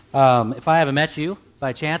If I haven't met you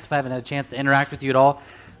by chance, if I haven't had a chance to interact with you at all,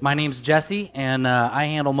 my name's Jesse, and I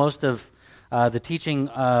handle most of the teaching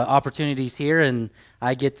opportunities here, and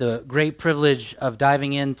I get the great privilege of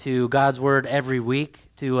diving into God's Word every week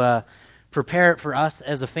to prepare it for us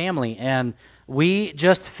as a family. And we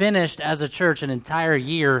just finished as a church an entire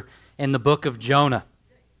year in the book of Jonah.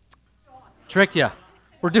 Tricked you.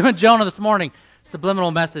 We're doing Jonah this morning.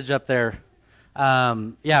 Subliminal message up there.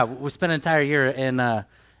 We spent an entire year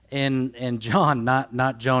in John,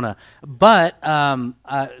 not Jonah. But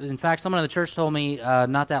in fact, someone in the church told me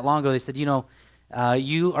not that long ago. They said, you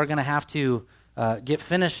are going to have to get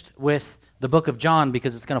finished with the book of John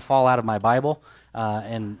because it's going to fall out of my Bible.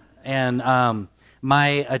 And my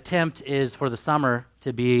attempt is for the summer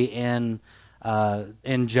to be in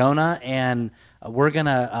Jonah, and we're going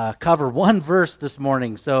to cover one verse this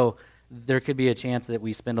morning. So there could be a chance that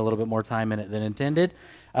we spend a little bit more time in it than intended.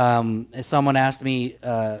 Someone asked me,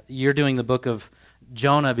 you're doing the book of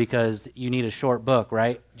Jonah because you need a short book,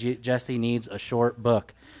 right? Jesse needs a short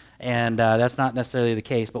book. And that's not necessarily the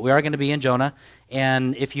case, but we are going to be in Jonah.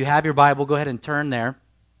 And if you have your Bible, go ahead and turn there.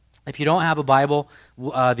 If you don't have a Bible,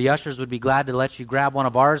 the ushers would be glad to let you grab one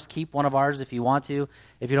of ours. Keep one of ours if you want to,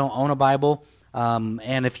 if you don't own a Bible.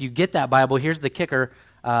 And if you get that Bible, here's the kicker.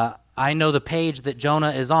 I know the page that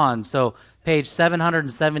Jonah is on. So page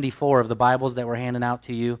 774 of the Bibles that we're handing out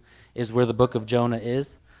to you is where the book of Jonah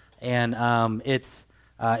is. And it's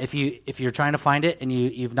if you're trying to find it and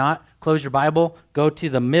you've not closed your Bible, go to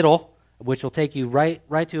the middle, which will take you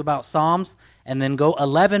right to about Psalms, and then go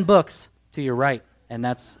 11 books to your right, and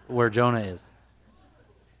that's where Jonah is.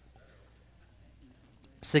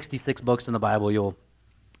 66 books in the Bible.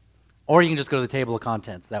 Or you can just go to the table of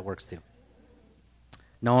contents. That works too.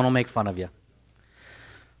 No one will make fun of you.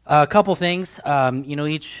 A couple things.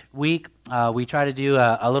 Each week we try to do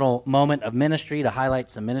a little moment of ministry to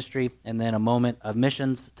highlight some ministry, and then a moment of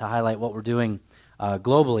missions to highlight what we're doing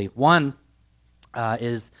globally. One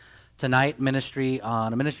is tonight ministry.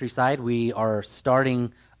 On a ministry side, we are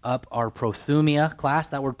starting up our prothumia class.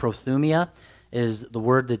 That word prothumia is the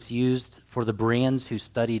word that's used for the Bereans who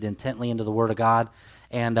studied intently into the Word of God.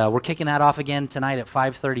 And we're kicking that off again tonight at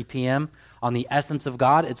 5:30 p.m. on the essence of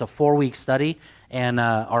God. It's a 4-week study, and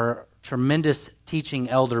our tremendous teaching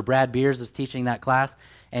elder, Brad Beers, is teaching that class,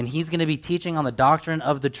 and he's going to be teaching on the doctrine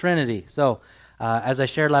of the Trinity. So as I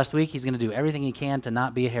shared last week, he's going to do everything he can to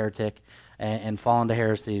not be a heretic and fall into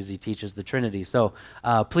heresy as he teaches the Trinity. So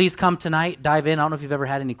please come tonight, dive in. I don't know if you've ever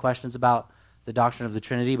had any questions about the doctrine of the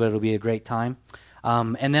Trinity, but it'll be a great time.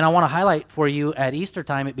 And then I want to highlight for you, at Easter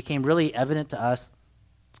time, it became really evident to us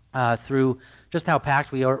through just how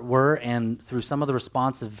packed we were and through some of the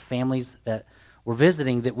response of families that were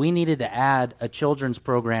visiting that we needed to add a children's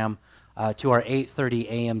program to our 8:30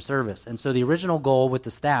 a.m. service. And so the original goal with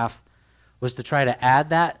the staff was to try to add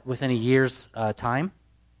that within a year's time,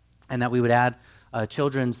 and that we would add a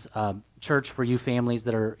children's church for you families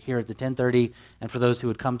that are here at the 10:30 and for those who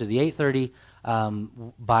would come to the 8:30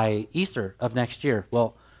 by Easter of next year.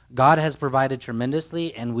 Well, God has provided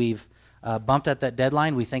tremendously, and we've bumped up that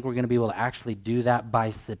deadline. We think we're going to be able to actually do that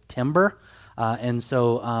by September. And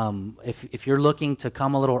so if you're looking to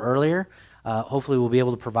come a little earlier, hopefully we'll be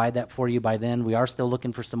able to provide that for you by then. We are still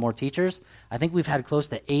looking for some more teachers. I think we've had close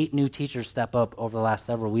to 8 new teachers step up over the last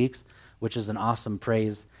several weeks, which is an awesome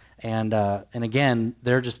praise. And again,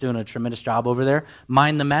 they're just doing a tremendous job over there.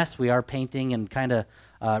 Mind the mess. We are painting and kind of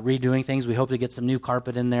redoing things. We hope to get some new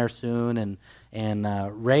carpet in there soon. And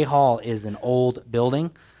Ray Hall is an old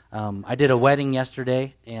building. I did a wedding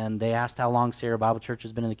yesterday, and they asked how long Sierra Bible Church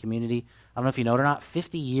has been in the community. I don't know if you know it or not.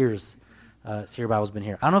 50 years Sierra Bible's been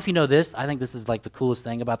here. I don't know if you know this. I think this is like the coolest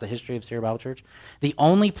thing about the history of Sierra Bible Church. The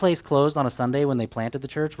only place closed on a Sunday when they planted the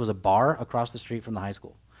church was a bar across the street from the high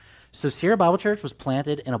school. So Sierra Bible Church was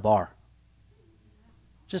planted in a bar.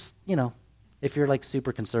 Just, if you're like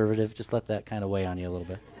super conservative, just let that kind of weigh on you a little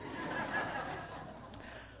bit.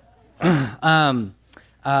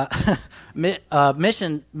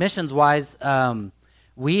 Missions-wise,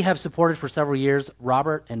 we have supported for several years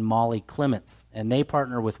Robert and Molly Clements, and they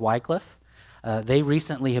partner with Wycliffe. They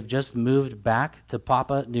recently have just moved back to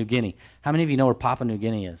Papua New Guinea. How many of you know where Papua New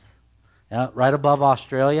Guinea is? Yeah, right above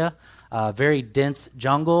Australia. Very dense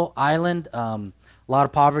jungle island, a lot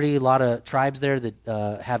of poverty, a lot of tribes there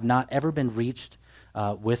that have not ever been reached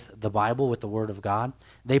with the Bible, with the Word of God.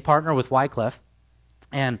 They partner with Wycliffe,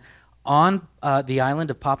 and on the island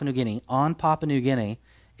of Papua New Guinea,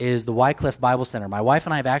 is the Wycliffe Bible Center. My wife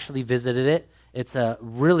and I have actually visited it. It's a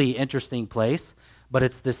really interesting place, but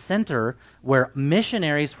it's the center where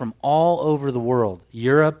missionaries from all over the world,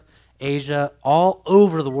 Europe, Asia, all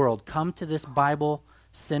over the world, come to this Bible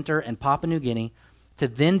center in Papua New Guinea to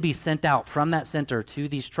then be sent out from that center to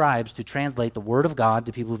these tribes to translate the Word of God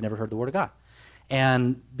to people who've never heard the Word of God.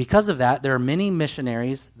 And because of that, there are many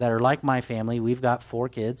missionaries that are like my family. We've got 4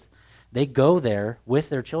 kids. They go there with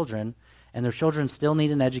their children, and their children still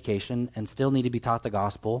need an education and still need to be taught the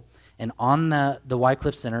gospel. And on the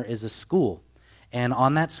Wycliffe Center is a school. And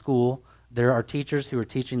on that school, there are teachers who are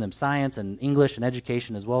teaching them science and English and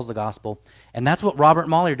education as well as the gospel. And that's what Robert and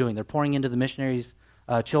Molly are doing. They're pouring into the missionaries'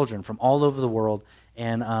 children from all over the world.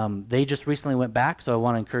 And they just recently went back, so I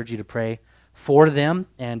want to encourage you to pray for them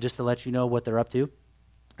and just to let you know what they're up to.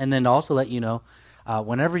 And then to also let you know,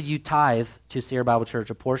 whenever you tithe to Sierra Bible Church,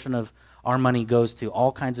 a portion of our money goes to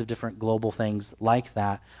all kinds of different global things like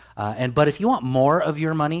that. But if you want more of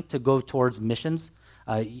your money to go towards missions,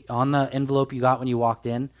 on the envelope you got when you walked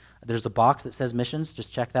in, there's a box that says missions.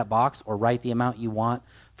 Just check that box or write the amount you want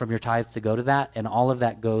from your tithes to go to that, and all of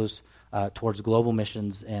that goes towards global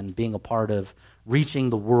missions and being a part of reaching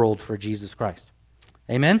the world for Jesus Christ.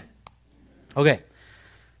 Amen? Okay,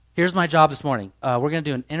 here's my job this morning. We're going to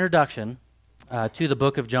do an introduction to the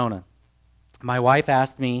book of Jonah. My wife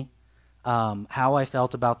asked me how I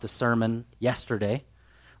felt about the sermon yesterday,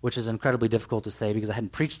 which is incredibly difficult to say because I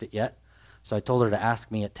hadn't preached it yet. So I told her to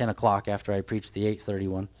ask me at 10 o'clock after I preached the 8:30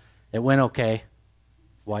 one. It went okay,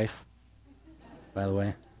 wife, by the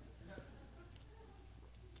way.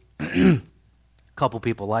 A couple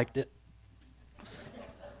people liked it.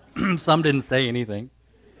 Some didn't say anything.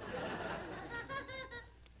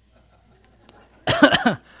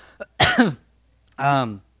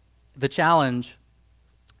 The challenge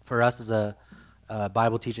for us as a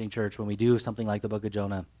Bible teaching church when we do something like the book of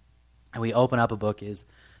Jonah and we open up a book is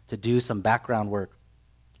to do some background work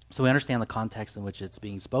so we understand the context in which it's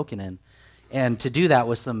being spoken in, and to do that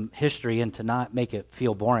with some history and to not make it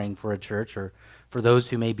feel boring for a church or for those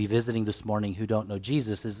who may be visiting this morning who don't know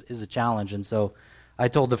Jesus is a challenge. And so I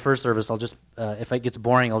told the first service, I'll just, if it gets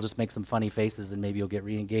boring, I'll just make some funny faces and maybe you'll get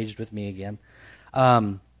re-engaged with me again.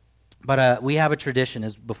 But we have a tradition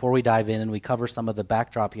is before we dive in and we cover some of the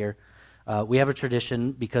backdrop here, we have a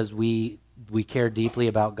tradition because we care deeply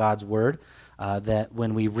about God's Word, that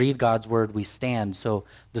when we read God's Word, we stand. So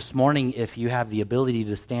this morning, if you have the ability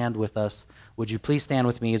to stand with us, would you please stand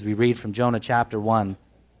with me as we read from Jonah chapter 1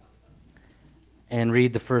 and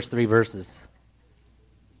read the first 3 verses.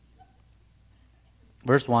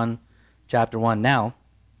 Verse 1, chapter 1. Now,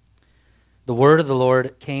 the word of the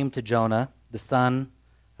Lord came to Jonah, the son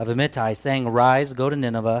of Amittai, saying, Arise, go to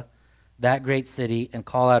Nineveh, that great city, and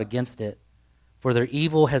call out against it, for their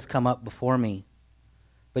evil has come up before me.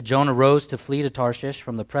 But Jonah rose to flee to Tarshish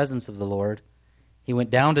from the presence of the Lord. He went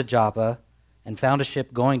down to Joppa and found a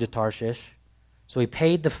ship going to Tarshish. So he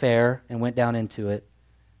paid the fare and went down into it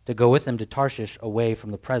to go with them to Tarshish away from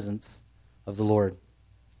the presence of the Lord.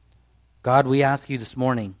 God, we ask you this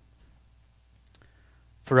morning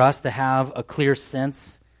for us to have a clear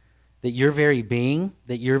sense that your very being,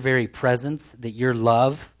 that your very presence, that your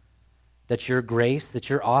love, that your grace, that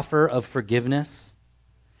your offer of forgiveness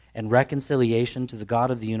and reconciliation to the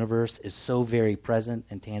God of the universe is so very present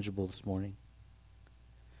and tangible this morning.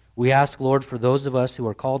 We ask, Lord, for those of us who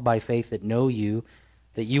are called by faith that know you,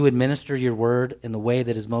 that you would minister your word in the way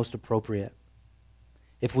that is most appropriate.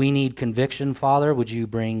 If we need conviction, Father, would you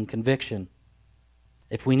bring conviction?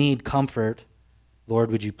 If we need comfort,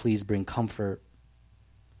 Lord, would you please bring comfort?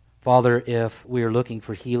 Father, if we are looking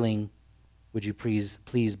for healing, would you please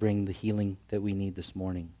bring the healing that we need this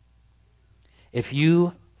morning? If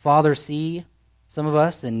you, Father, see some of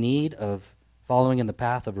us in need of following in the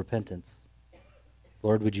path of repentance,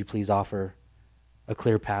 Lord, would you please offer a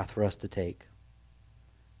clear path for us to take?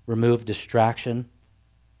 Remove distraction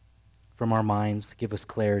from our minds, give us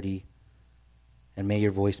clarity, and may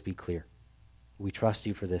your voice be clear. We trust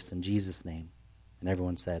you for this in Jesus' name. And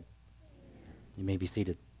everyone said, you may be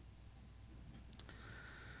seated.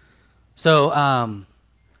 So,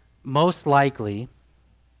 most likely,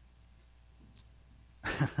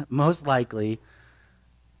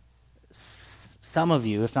 some of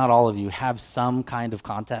you, if not all of you, have some kind of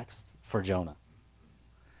context for Jonah.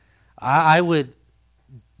 I would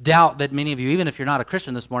doubt that many of you, even if you're not a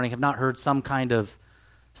Christian this morning, have not heard some kind of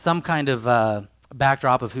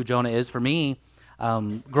backdrop of who Jonah is. For me,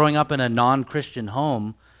 growing up in a non-Christian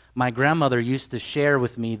home, my grandmother used to share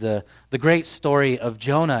with me the great story of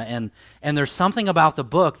Jonah, and there's something about the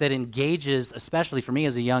book that engages, especially for me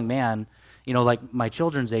as a young man, like my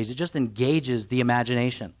children's age, it just engages the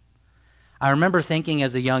imagination. I remember thinking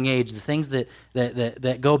as a young age, the things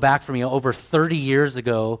that go back for me over 30 years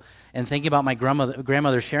ago, and thinking about my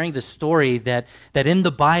grandmother sharing the story that in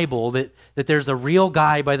the Bible, that there's a real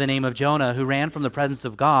guy by the name of Jonah who ran from the presence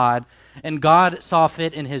of God, and God saw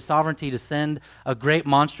fit in his sovereignty to send a great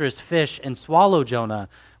monstrous fish and swallow Jonah,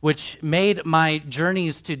 which made my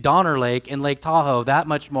journeys to Donner Lake and Lake Tahoe that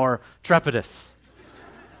much more trepidous.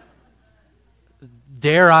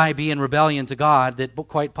 Dare I be in rebellion to God that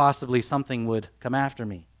quite possibly something would come after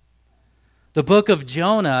me? The book of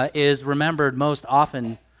Jonah is remembered most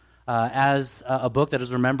often as a book that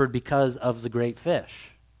is remembered because of the great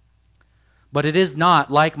fish. But it is not,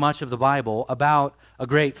 like much of the Bible, about a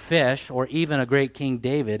great fish or even a great King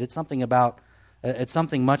David. It's something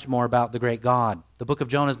much more about the great God. The book of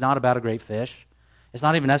Jonah is not about a great fish. It's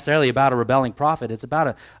not even necessarily about a rebelling prophet. It's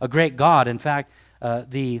about a great God. In fact,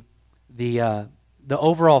 the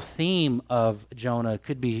overall theme of Jonah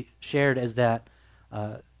could be shared as that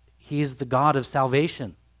he is the God of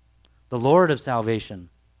salvation, the Lord of salvation.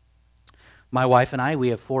 My wife and I, we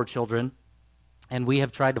have 4 children, and we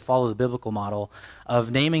have tried to follow the biblical model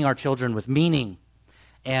of naming our children with meaning.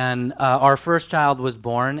 And our first child was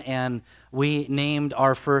born, and we named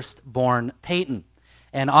our firstborn Peyton.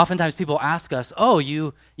 And oftentimes people ask us, oh,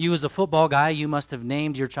 you as a football guy, you must have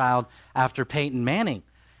named your child after Peyton Manning.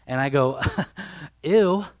 And I go,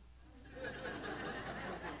 ew.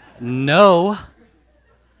 No.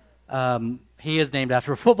 He is named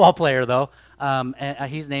after a football player, though. And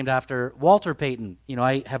he's named after Walter Payton. You know,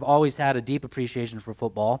 I have always had a deep appreciation for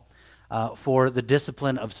football, for the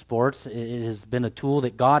discipline of sports. It has been a tool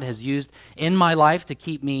that God has used in my life to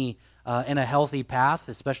keep me in a healthy path,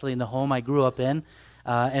 especially in the home I grew up in.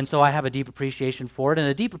 And so I have a deep appreciation for it, and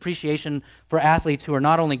a deep appreciation for athletes who are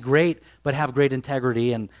not only great, but have great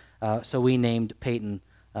integrity. And so we named Peyton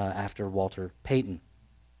after Walter Payton.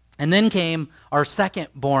 And then came our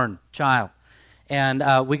second-born child. And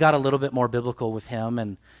we got a little bit more biblical with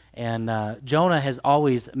him. And Jonah has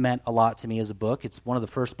always meant a lot to me as a book. It's one of the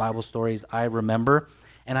first Bible stories I remember.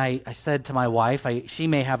 And I said to my wife, she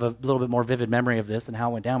may have a little bit more vivid memory of this and how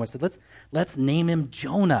it went down. I said, let's name him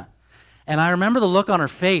Jonah. And I remember the look on her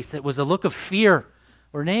face. It was a look of fear.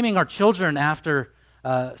 We're naming our children after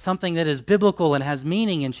something that is biblical and has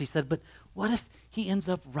meaning. And she said, but what if he ends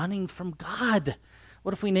up running from God?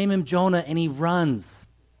 What if we name him Jonah and he runs?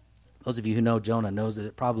 Those of you who know Jonah knows that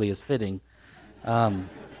it probably is fitting.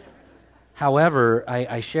 However,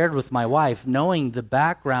 I shared with my wife, knowing the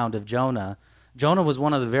background of Jonah, Jonah was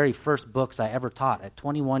one of the very first books I ever taught at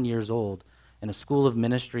 21 years old in a school of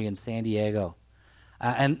ministry in San Diego.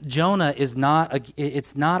 And Jonah is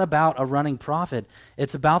it's not about a running prophet.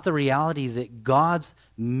 It's about the reality that God's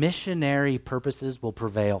missionary purposes will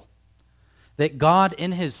prevail. That God,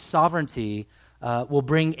 in his sovereignty, will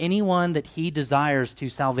bring anyone that he desires to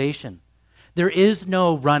salvation. There is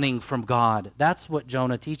no running from God. That's what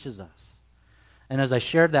Jonah teaches us. And as I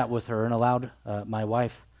shared that with her and allowed my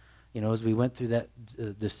wife, as we went through that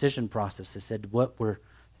decision process, I said, what we're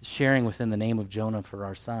sharing within the name of Jonah for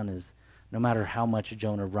our son is, no matter how much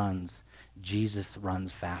Jonah runs, Jesus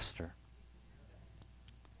runs faster.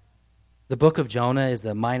 The book of Jonah is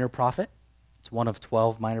a minor prophet. It's one of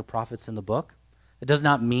 12 minor prophets in the book. It does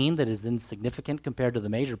not mean that it is insignificant compared to the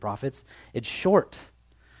major prophets. It's short.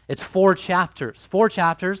 It's 4 chapters. 4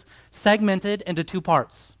 chapters segmented into 2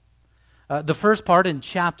 parts. The first part in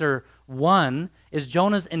chapter 1 is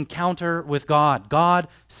Jonah's encounter with God. God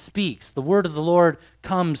speaks. The word of the Lord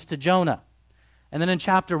comes to Jonah. And then in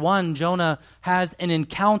chapter 1, Jonah has an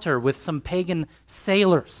encounter with some pagan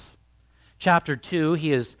sailors. Chapter 2,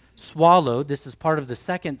 he is swallowed. This is part of the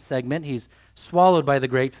second segment. He's swallowed by the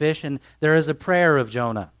great fish, and there is a prayer of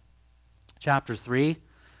Jonah. Chapter 3,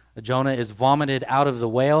 Jonah is vomited out of the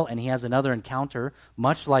whale, and he has another encounter,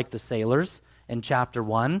 much like the sailors in chapter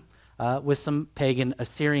 1, with some pagan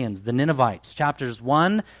Assyrians, the Ninevites. Chapters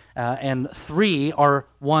 1 and 3 are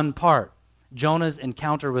one part. Jonah's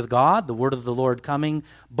encounter with God, the word of the Lord coming,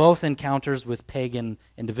 both encounters with pagan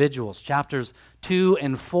individuals. Chapters 2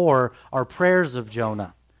 and 4 are prayers of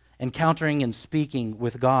Jonah, encountering and speaking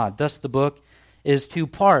with God. Thus the book is 2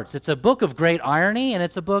 parts. It's a book of great irony, and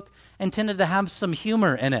it's a book intended to have some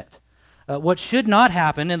humor in it. What should not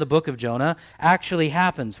happen in the book of Jonah actually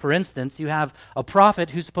happens. For instance, you have a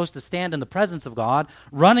prophet who's supposed to stand in the presence of God,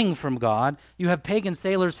 running from God. You have pagan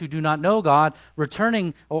sailors who do not know God,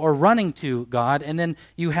 returning or running to God. And then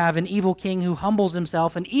you have an evil king who humbles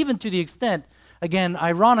himself, and even to the extent, again,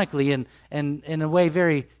 ironically and in a way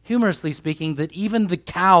very humorously speaking, that even the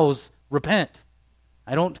cows repent.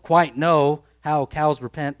 I don't quite know how cows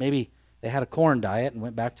repent. Maybe they had a corn diet and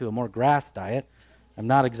went back to a more grass diet. I'm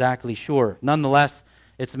not exactly sure. Nonetheless,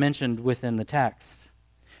 it's mentioned within the text.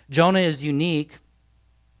 Jonah is unique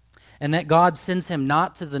in that God sends him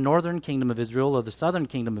not to the northern kingdom of Israel or the southern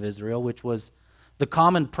kingdom of Israel, which was the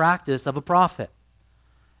common practice of a prophet.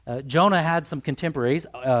 Jonah had some contemporaries,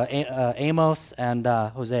 Amos and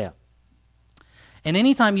Hosea. And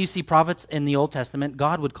anytime you see prophets in the Old Testament,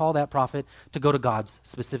 God would call that prophet to go to God's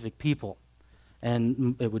specific people.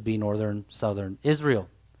 And it would be northern, southern Israel.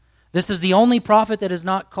 This is the only prophet that is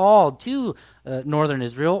not called to northern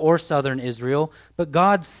Israel or southern Israel, but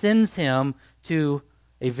God sends him to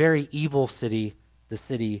a very evil city, the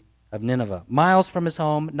city of Nineveh. Miles from his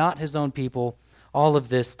home, not his own people. All of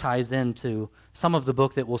this ties into some of the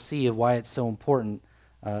book that we'll see of why it's so important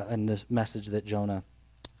in this message that Jonah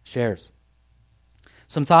shares.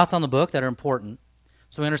 Some thoughts on the book that are important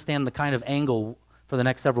so we understand the kind of angle for the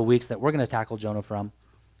next several weeks that we're going to tackle Jonah from.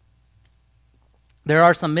 There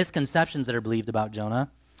are some misconceptions that are believed about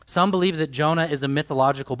Jonah. Some believe that Jonah is a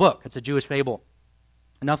mythological book. It's a Jewish fable.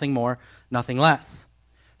 Nothing more, nothing less.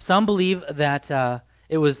 Some believe that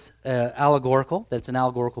it was allegorical, that it's an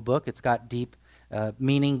allegorical book. It's got deep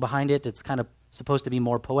meaning behind it. It's kind of supposed to be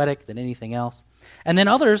more poetic than anything else. And then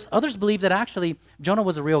others believe that actually Jonah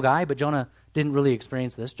was a real guy, but Jonah didn't really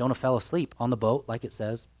experience this. Jonah fell asleep on the boat, like it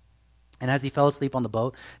says. And as he fell asleep on the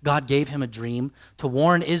boat, God gave him a dream to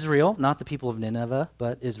warn Israel, not the people of Nineveh,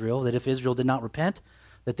 but Israel, that if Israel did not repent,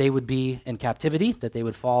 that they would be in captivity, that they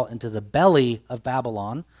would fall into the belly of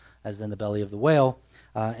Babylon, as in the belly of the whale,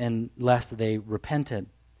 unless they repented.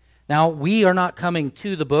 Now, we are not coming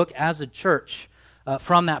to the book as a church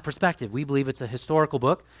from that perspective. We believe it's a historical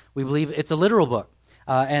book. We believe it's a literal book.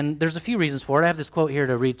 And there's a few reasons for it. I have this quote here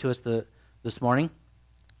to read to us this morning.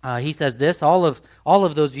 He says this: all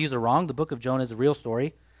of those views are wrong. The book of Jonah is a real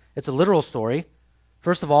story. It's a literal story.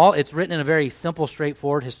 First of all, it's written in a very simple,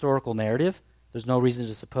 straightforward historical narrative. There's no reason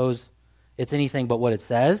to suppose it's anything but what it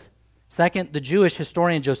says. Second, the Jewish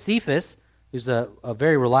historian Josephus, who's a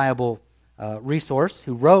very reliable resource,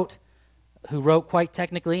 who wrote quite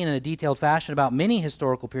technically and in a detailed fashion about many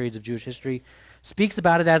historical periods of Jewish history, speaks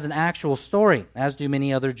about it as an actual story, as do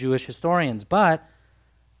many other Jewish historians. But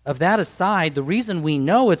of that aside, the reason we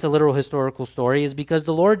know it's a literal historical story is because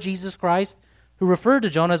the Lord Jesus Christ, who referred to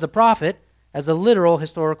Jonah as a prophet, as a literal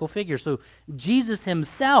historical figure. So Jesus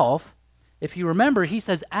himself, if you remember, he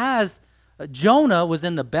says, as Jonah was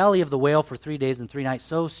in the belly of the whale for 3 days and 3 nights,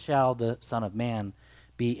 so shall the Son of Man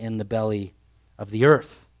be in the belly of the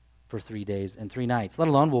earth for 3 days and 3 nights. Let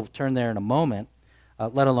alone, we'll turn there in a moment,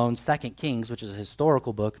 let alone 2 Kings, which is a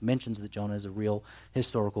historical book, mentions that Jonah is a real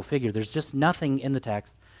historical figure. There's just nothing in the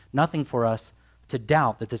text, nothing for us to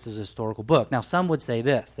doubt that this is a historical book. Now, some would say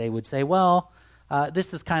this. They would say, well,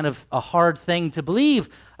 this is kind of a hard thing to believe,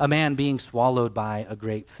 a man being swallowed by a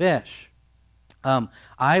great fish.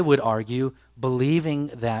 I would argue believing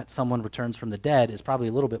that someone returns from the dead is probably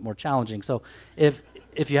a little bit more challenging. So if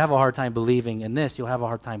you have a hard time believing in this, you'll have a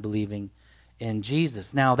hard time believing in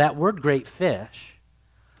Jesus. Now, that word great fish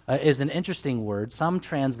is an interesting word. Some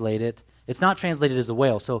translate it. It's not translated as a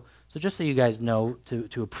whale. So just so you guys know,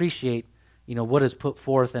 to appreciate, what is put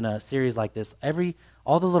forth in a series like this,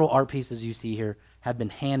 all the little art pieces you see here have been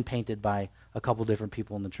hand painted by a couple different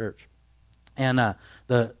people in the church. And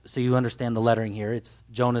so you understand the lettering here. It's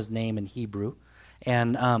Jonah's name in Hebrew.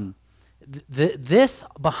 And this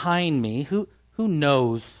behind me, who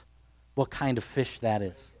knows what kind of fish that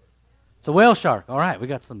is? It's a whale shark. All right, we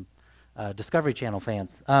got some Discovery Channel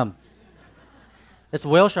fans. It's a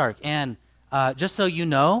whale shark. And just so you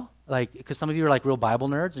know, because some of you are like real Bible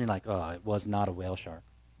nerds, and you're like, oh, it was not a whale shark.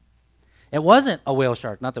 It wasn't a whale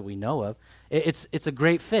shark, not that we know of. It's a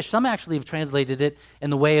great fish. Some actually have translated it in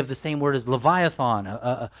the way of the same word as Leviathan,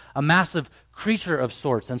 a massive creature of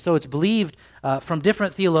sorts. And so it's believed from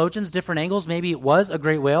different theologians, different angles, maybe it was a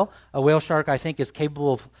great whale. A whale shark, I think, is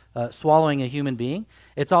capable of swallowing a human being.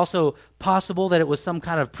 It's also possible that it was some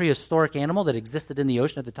kind of prehistoric animal that existed in the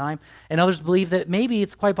ocean at the time. And others believe that maybe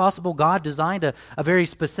it's quite possible God designed a very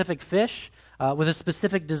specific fish with a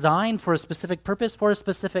specific design for a specific purpose for a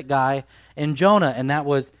specific guy in Jonah, and that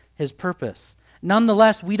was his purpose.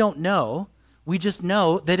 Nonetheless, we don't know. We just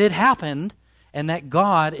know that it happened and that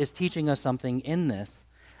God is teaching us something in this.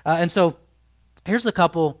 And so here's a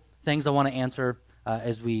couple things I want to answer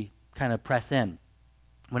as we kind of press in.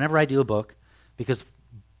 Whenever I do a book, because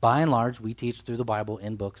by and large we teach through the Bible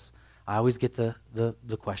in books, I always get the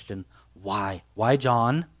question, why? Why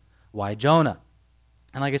John? Why Jonah?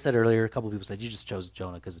 And like I said earlier, a couple of people said, you just chose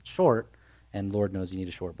Jonah because it's short, and Lord knows you need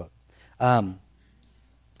a short book.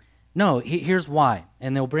 No, here's why.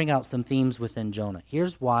 And they'll bring out some themes within Jonah.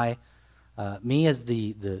 Here's why me as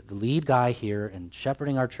the lead guy here and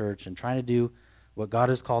shepherding our church and trying to do what God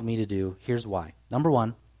has called me to do, here's why. Number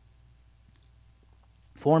one,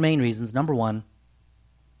 4 main reasons. Number one,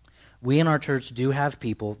 we in our church do have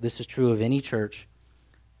people, this is true of any church,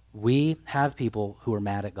 we have people who are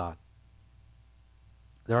mad at God.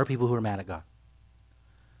 There are people who are mad at God.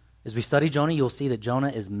 As we study Jonah, you'll see that Jonah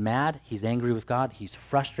is mad, he's angry with God, he's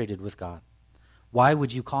frustrated with God. Why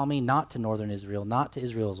would you call me not to northern Israel, not to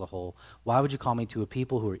Israel as a whole? Why would you call me to a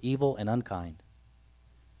people who are evil and unkind?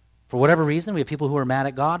 For whatever reason, we have people who are mad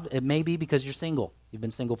at God. It may be because you're single. You've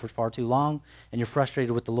been single for far too long, and you're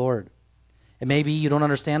frustrated with the Lord. It may be you don't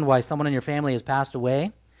understand why someone in your family has passed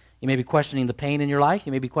away. You may be questioning the pain in your life.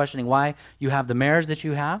 You may be questioning why you have the marriage that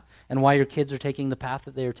you have and why your kids are taking the path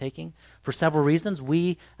that they are taking. For several reasons,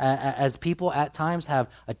 we as people at times have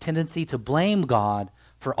a tendency to blame God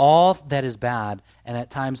for all that is bad, and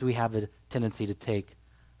at times we have a tendency to take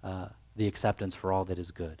the acceptance for all that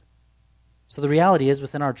is good. So the reality is,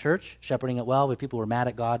 within our church, shepherding it well, with people who are mad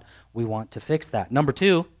at God, we want to fix that. Number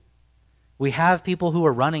two, we have people who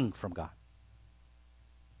are running from God.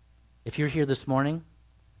 If you're here this morning,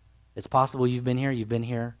 it's possible you've been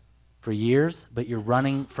here for years, but you're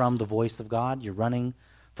running from the voice of God, you're running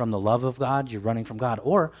from the love of God, you're running from God.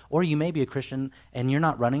 Or you may be a Christian and you're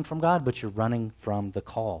not running from God, but you're running from the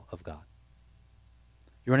call of God.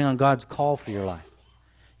 You're running on God's call for your life.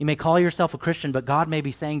 You may call yourself a Christian, but God may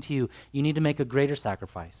be saying to you, you need to make a greater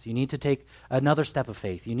sacrifice. You need to take another step of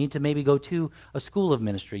faith. You need to maybe go to a school of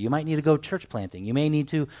ministry. You might need to go church planting. You may need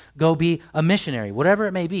to go be a missionary. Whatever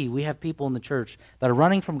it may be, we have people in the church that are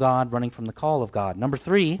running from God, running from the call of God. Number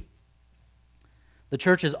three, the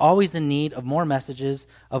church is always in need of more messages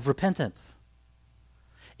of repentance.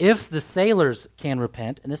 If the sailors can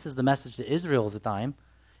repent, and this is the message to Israel at the time,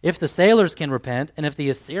 if the sailors can repent, and if the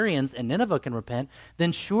Assyrians and Nineveh can repent,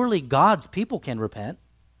 then surely God's people can repent.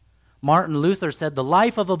 Martin Luther said the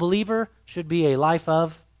life of a believer should be a life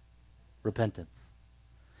of repentance.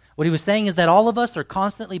 What he was saying is that all of us are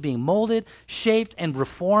constantly being molded, shaped, and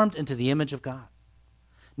reformed into the image of God.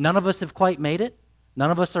 None of us have quite made it. None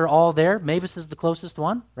of us are all there. Mavis is the closest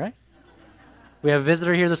one, right? We have a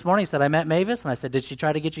visitor here this morning. He said, I met Mavis, and I said, did she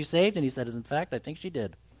try to get you saved? And he said, in fact, I think she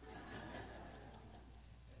did.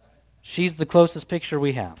 She's the closest picture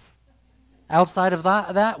we have. Outside of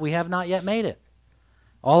that, we have not yet made it.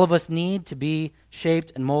 All of us need to be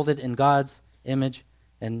shaped and molded in God's image,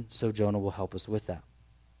 and so Jonah will help us with that.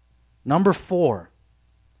 Number four,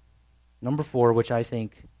 which I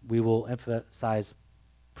think we will emphasize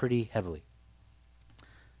pretty heavily.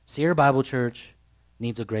 Sierra Bible Church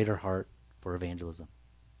needs a greater heart for evangelism.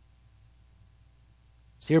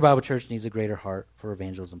 Sierra Bible Church needs a greater heart for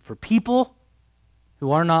evangelism. For people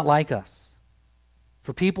who are not like us,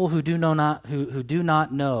 for people who do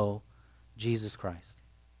not know Jesus Christ.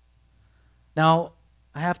 Now,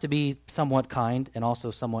 I have to be somewhat kind and also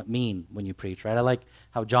somewhat mean when you preach, right? I like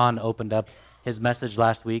how John opened up his message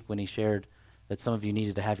last week when he shared that some of you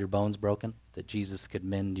needed to have your bones broken, that Jesus could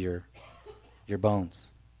mend your bones.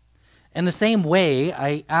 In the same way,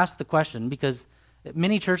 I asked the question because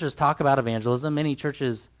many churches talk about evangelism, many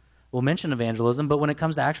churches will mention evangelism, but when it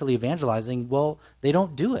comes to actually evangelizing, well, they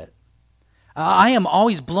don't do it. I am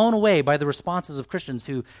always blown away by the responses of Christians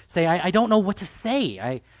who say, I don't know what to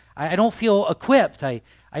say. I don't feel equipped. I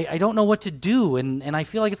don't know what to do, and I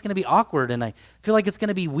feel like it's going to be awkward, and I feel like it's going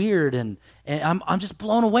to be weird, and I'm just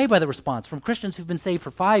blown away by the response from Christians who've been saved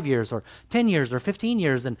for 5 years or 10 years or 15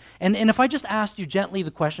 years. And if I just asked you gently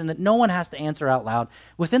the question that no one has to answer out loud,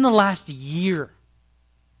 within the last year,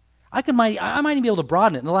 I might even be able to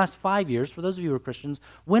broaden it. In the last 5 years, for those of you who are Christians,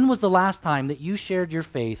 when was the last time that you shared your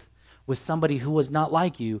faith with somebody who was not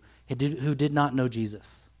like you, who did not know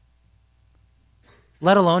Jesus?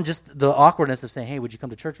 Let alone just the awkwardness of saying, hey, would you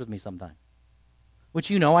come to church with me sometime? Which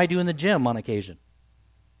I do in the gym on occasion.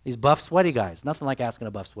 These buff, sweaty guys. Nothing like asking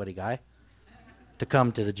a buff, sweaty guy to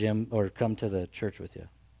come to the gym or come to the church with you.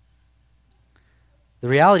 The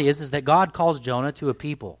reality is that God calls Jonah to a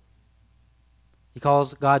people. He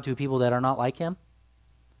calls God to people that are not like him.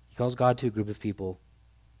 He calls God to a group of people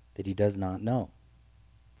that he does not know.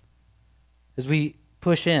 As we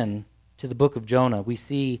push in to the book of Jonah, we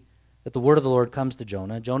see that the word of the Lord comes to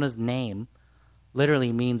Jonah. Jonah's name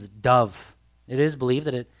literally means dove. It is believed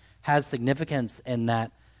that it has significance in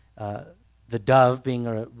that the dove being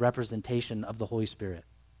a representation of the Holy Spirit.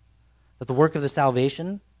 That the work of the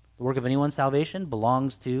salvation, the work of anyone's salvation,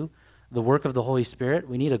 belongs to the work of the Holy Spirit.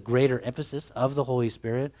 We need a greater emphasis of the Holy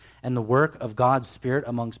Spirit and the work of God's Spirit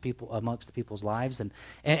amongst people's lives.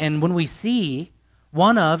 And when we see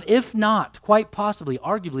one of, if not quite possibly,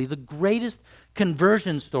 arguably, the greatest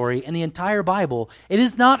conversion story in the entire Bible, it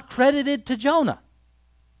is not credited to Jonah.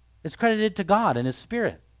 It's credited to God and his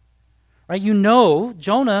Spirit. Right? You know,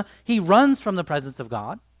 Jonah, he runs from the presence of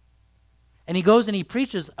God, and he goes and he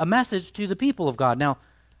preaches a message to the people of God. Now,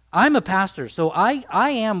 I'm a pastor, so I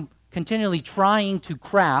am continually trying to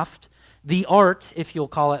craft the art, if you'll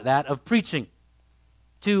call it that, of preaching.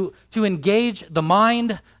 To engage the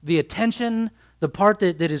mind, the attention, the part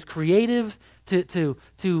that is creative, to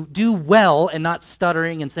do well and not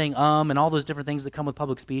stuttering and saying and all those different things that come with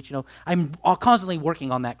public speech. I'm constantly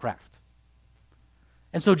working on that craft.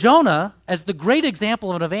 And so Jonah, as the great example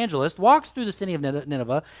of an evangelist, walks through the city of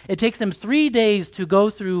Nineveh. It takes him 3 days to go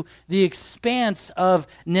through the expanse of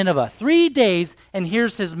Nineveh. 3 days, and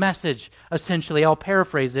here's his message, essentially. I'll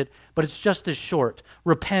paraphrase it, but it's just as short.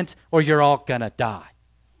 Repent or you're all gonna die.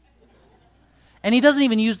 And he doesn't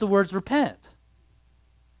even use the words repent.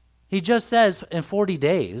 He just says, in 40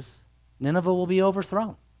 days, Nineveh will be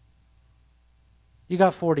overthrown. You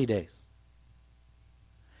got 40 days.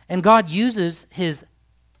 And God uses his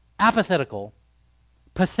apathetical,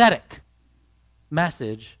 pathetic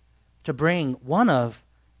message to bring one of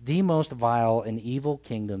the most vile and evil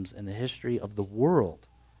kingdoms in the history of the world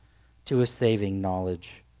to a saving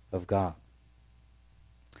knowledge of God.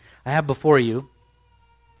 I have before you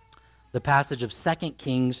the passage of 2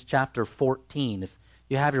 Kings chapter 14. If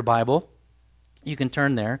you have your Bible, you can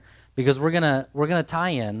turn there, because we're gonna tie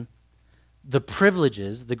in the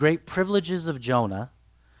privileges, the great privileges of Jonah,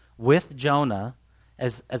 with Jonah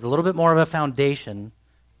as a little bit more of a foundation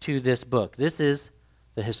to this book. This is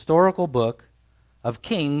the historical book of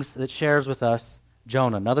Kings that shares with us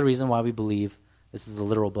Jonah. Another reason why we believe this is a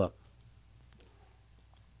literal book.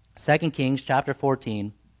 2 Kings chapter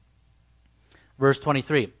 14, verse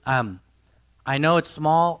 23. I know it's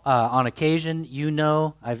small. On occasion,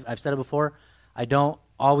 I've said it before, I don't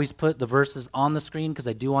always put the verses on the screen because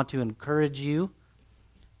I do want to encourage you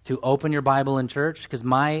to open your Bible in church, because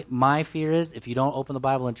my fear is if you don't open the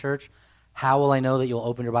Bible in church, how will I know that you'll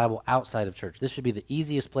open your Bible outside of church? This should be the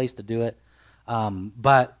easiest place to do it,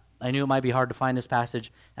 but I knew it might be hard to find this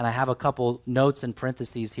passage, and I have a couple notes and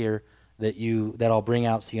parentheses here that I'll bring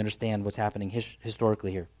out so you understand what's happening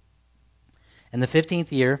historically here. In the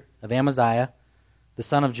 15th year of Amaziah, the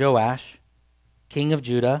son of Joash, king of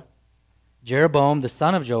Judah, Jeroboam, the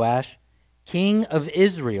son of Joash, king of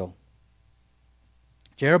Israel.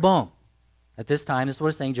 Jeroboam, at this time, this is what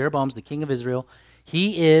it's saying, Jeroboam's the king of Israel.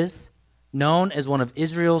 He is known as one of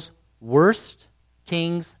Israel's worst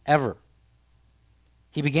kings ever.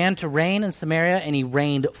 He began to reign in Samaria, and he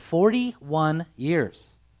reigned 41 years.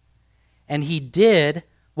 And he did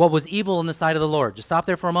what was evil in the sight of the Lord. Just stop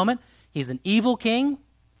there for a moment. He's an evil king.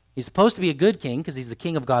 He's supposed to be a good king because he's the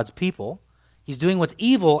king of God's people. He's doing what's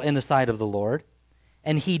evil in the sight of the Lord.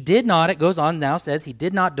 And he did not, it goes on now, says, he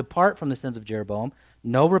did not depart from the sins of Jeroboam,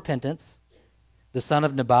 no repentance, the son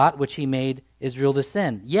of Nebat, which he made Israel to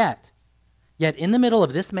sin. Yet in the middle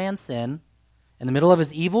of this man's sin, in the middle of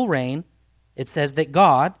his evil reign, it says that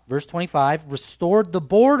God, verse 25, restored the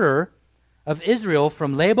border of Israel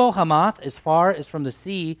from Lebo Hamath as far as from the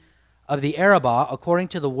sea of the Arabah, according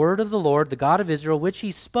to the word of the Lord, the God of Israel, which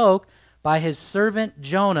he spoke by his servant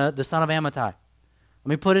Jonah, the son of Amittai. Let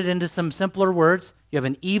me put it into some simpler words. You have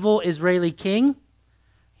an evil Israeli king.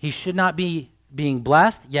 He should not be being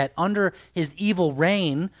blessed, yet under his evil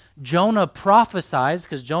reign, Jonah prophesies,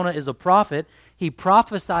 because Jonah is a prophet, he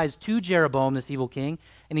prophesies to Jeroboam, this evil king,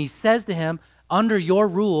 and he says to him, under your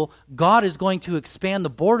rule, God is going to expand the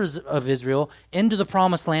borders of Israel into the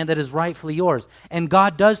promised land that is rightfully yours. And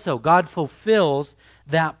God does so. God fulfills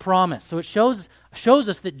that promise. So it shows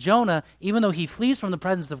us that Jonah, even though he flees from the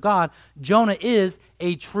presence of God, Jonah is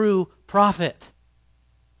a true prophet.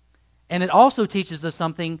 And it also teaches us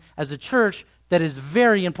something as a church that is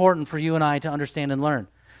very important for you and I to understand and learn.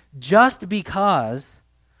 Just because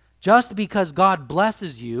God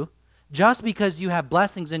blesses you, just because you have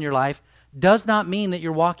blessings in your life, does not mean that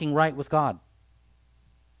you're walking right with God.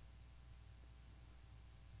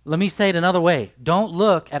 Let me say it another way. Don't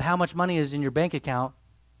look at how much money is in your bank account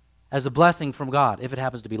as a blessing from God, if it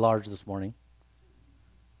happens to be large this morning.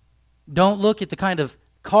 Don't look at the kind of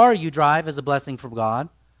car you drive as a blessing from God.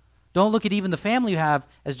 Don't look at even the family you have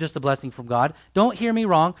as just a blessing from God. Don't hear me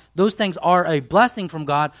wrong. Those things are a blessing from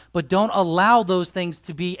God, but don't allow those things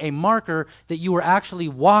to be a marker that you are actually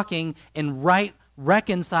walking in right,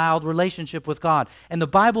 reconciled relationship with God. And the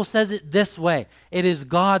Bible says it this way. It is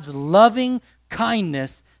God's loving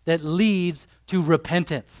kindness that leads to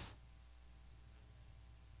repentance.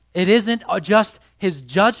 It isn't just his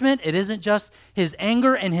judgment. It isn't just his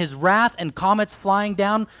anger and his wrath and comets flying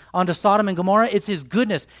down onto Sodom and Gomorrah. It's his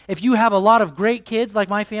goodness. If you have a lot of great kids like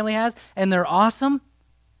my family has, and they're awesome,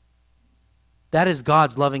 that is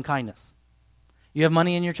God's loving kindness. You have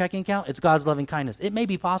money in your checking account, it's God's loving kindness. It may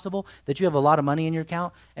be possible that you have a lot of money in your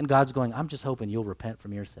account, and God's going, I'm just hoping you'll repent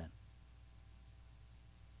from your sin.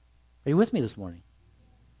 Are you with me this morning?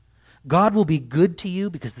 God will be good to you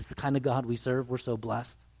because it's the kind of God we serve. We're so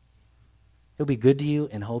blessed. He'll be good to you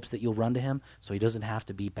in hopes that you'll run to him so he doesn't have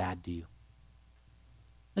to be bad to you.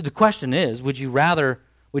 The question is, would you rather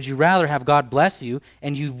have God bless you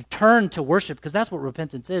and you turn to worship? Because that's what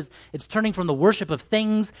repentance is. It's turning from the worship of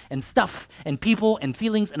things and stuff and people and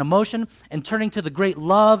feelings and emotion and turning to the great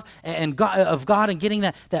love of God and getting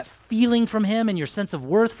that feeling from him and your sense of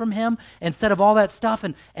worth from him instead of all that stuff.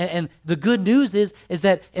 And the good news is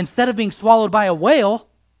that instead of being swallowed by a whale,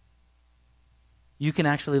 you can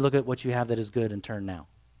actually look at what you have that is good and turn now.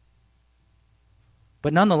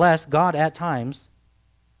 But nonetheless, God at times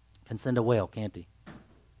can send a whale, can't he?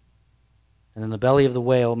 And in the belly of the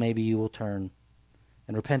whale, maybe you will turn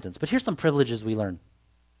in repentance. But here's some privileges we learn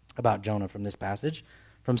about Jonah from this passage,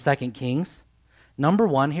 from 2 Kings. Number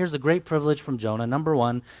one, here's a great privilege from Jonah. Number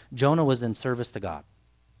one, Jonah was in service to God.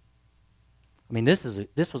 I mean, this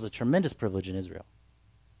was a tremendous privilege in Israel.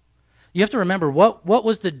 You have to remember, what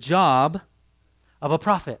was the job of a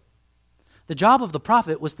prophet? The job of the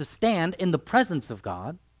prophet was to stand in the presence of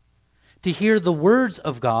God, to hear the words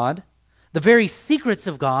of God, the very secrets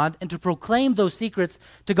of God, and to proclaim those secrets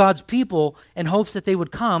to God's people in hopes that they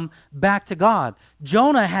would come back to God.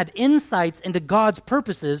 Jonah had insights into God's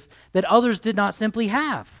purposes that others did not simply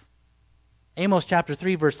have. Amos chapter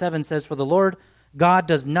 3 verse 7 says, "For the Lord God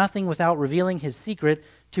does nothing without revealing his secret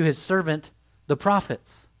to his servant, the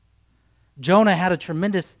prophets." Jonah had a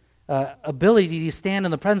tremendous ability to stand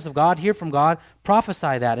in the presence of God, hear from God,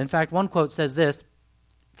 prophesy that. In fact, one quote says this,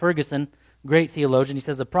 Ferguson, great theologian, he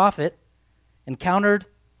says, "The prophet encountered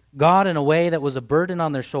God in a way that was a burden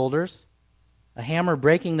on their shoulders, a hammer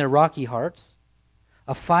breaking their rocky hearts,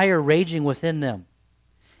 a fire raging within them.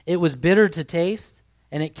 It was bitter to taste,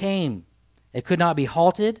 and it came. It could not be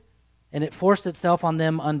halted, and it forced itself on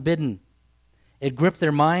them unbidden. It gripped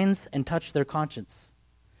their minds and touched their conscience.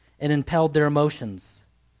 It impelled their emotions.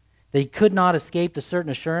 They could not escape the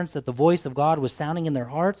certain assurance that the voice of God was sounding in their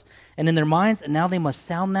hearts and in their minds, and now they must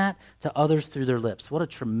sound that to others through their lips." What a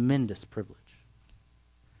tremendous privilege.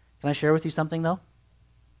 Can I share with you something, though?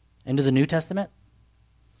 Into the New Testament?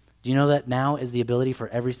 Do you know that now is the ability for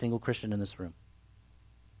every single Christian in this room?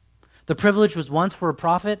 The privilege was once for a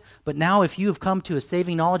prophet, but now if you have come to a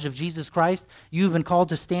saving knowledge of Jesus Christ, you've been called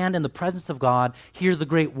to stand in the presence of God, hear the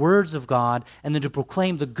great words of God, and then to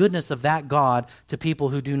proclaim the goodness of that God to people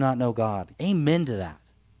who do not know God. Amen to that.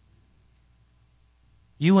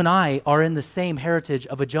 You and I are in the same heritage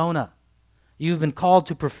of a Jonah. You've been called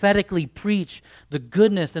to prophetically preach the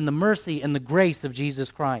goodness and the mercy and the grace of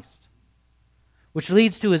Jesus Christ. Which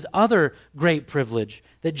leads to his other great privilege,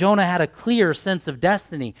 that Jonah had a clear sense of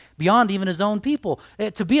destiny beyond even his own people.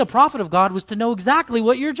 To be a prophet of God was to know exactly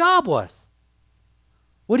what your job was.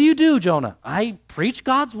 What do you do, Jonah? I preach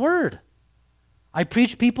God's word. I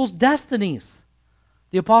preach people's destinies.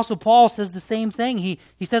 The Apostle Paul says the same thing.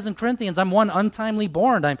 He says in Corinthians, "I'm one untimely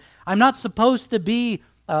born. I'm not supposed to be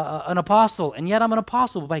an apostle, and yet I'm an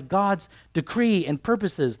apostle by God's decree and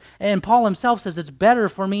purposes." And Paul himself says, "It's better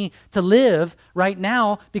for me to live right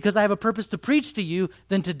now because I have a purpose to preach to you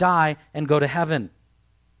than to die and go to heaven."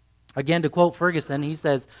 Again, to quote Ferguson, he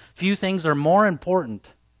says, "Few things are more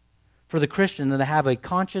important for the Christian than to have a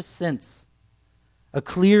conscious sense, a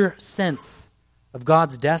clear sense of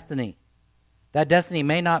God's destiny. That destiny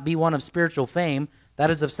may not be one of spiritual fame. That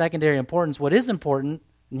is of secondary importance. What is important,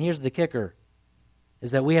 and here's the kicker, is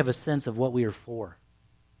that we have a sense of what we are for.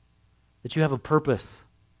 That you have a purpose.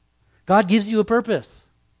 God gives you a purpose.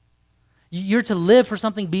 You're to live for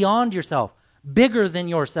something beyond yourself, bigger than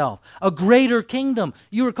yourself, a greater kingdom.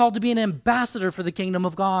 You are called to be an ambassador for the kingdom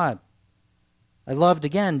of God. I loved,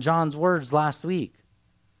 again, John's words last week.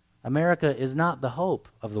 America is not the hope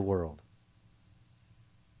of the world.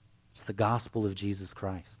 It's the gospel of Jesus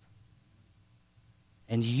Christ.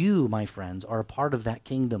 And you, my friends, are a part of that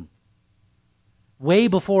kingdom. Way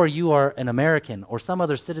before you are an American or some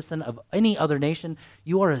other citizen of any other nation,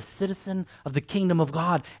 you are a citizen of the kingdom of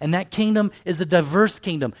God. And that kingdom is a diverse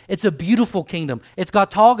kingdom. It's a beautiful kingdom. It's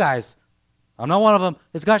got tall guys. I'm not one of them.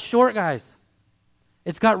 It's got short guys.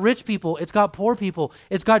 It's got rich people. It's got poor people.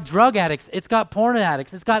 It's got drug addicts. It's got porn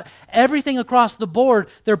addicts. It's got everything across the board.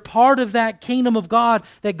 They're part of that kingdom of God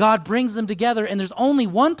that God brings them together. And there's only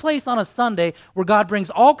one place on a Sunday where God brings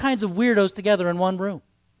all kinds of weirdos together in one room.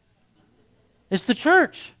 It's the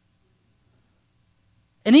church.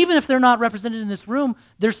 And even if they're not represented in this room,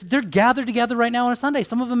 they're gathered together right now on a Sunday.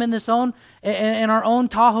 Some of them in our own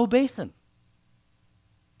Tahoe Basin.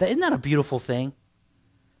 Isn't that a beautiful thing?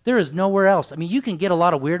 There is nowhere else. I mean, you can get a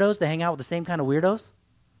lot of weirdos to hang out with the same kind of weirdos.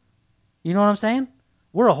 You know what I'm saying?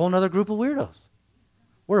 We're a whole other group of weirdos.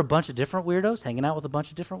 We're a bunch of different weirdos hanging out with a bunch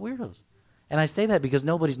of different weirdos. And I say that because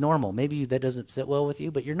nobody's normal. Maybe that doesn't sit well with you,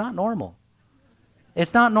 but you're not normal.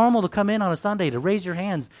 It's not normal to come in on a Sunday, to raise your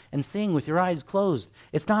hands and sing with your eyes closed.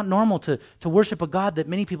 It's not normal to worship a God that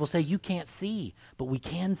many people say you can't see, but we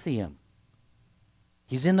can see him.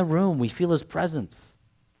 He's in the room. We feel his presence.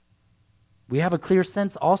 We have a clear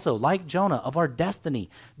sense also, like Jonah, of our destiny.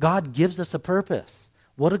 God gives us a purpose.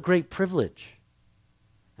 What a great privilege.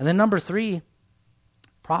 And then number 3,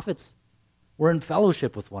 prophets were in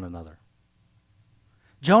fellowship with one another.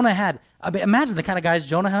 Jonah imagine the kind of guys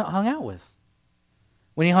Jonah hung out with.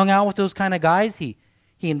 When he hung out with those kind of guys, he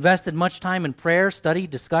invested much time in prayer, study,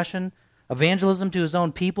 discussion, evangelism to his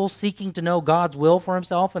own people, seeking to know God's will for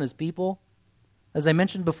himself and his people. As I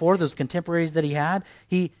mentioned before, those contemporaries that he had,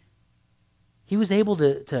 he was able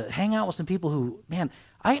to hang out with some people who, man,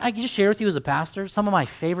 I can just share with you as a pastor, some of my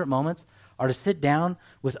favorite moments are to sit down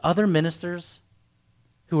with other ministers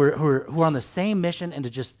who are on the same mission and to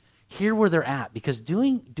just hear where they're at. Because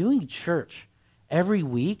doing church every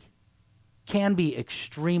week can be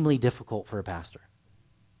extremely difficult for a pastor.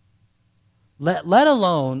 Let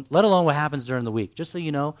alone what happens during the week. Just so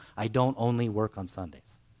you know, I don't only work on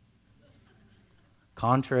Sundays.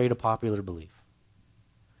 Contrary to popular belief.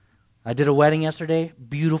 I did a wedding yesterday,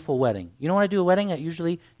 beautiful wedding. You know when I do a wedding, it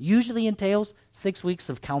usually entails 6 weeks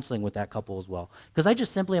of counseling with that couple as well. Because I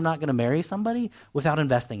just simply am not going to marry somebody without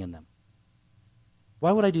investing in them.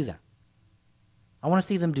 Why would I do that? I want to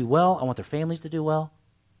see them do well. I want their families to do well.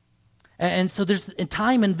 And so there's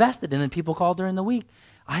time invested, and then people call during the week.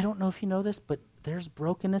 I don't know if you know this, but there's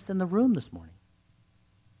brokenness in the room this morning.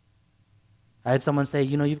 I had someone say,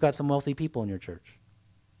 you've got some wealthy people in your church.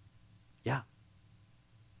 Yeah.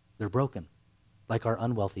 They're broken, like our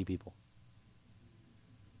unwealthy people.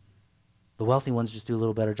 The wealthy ones just do a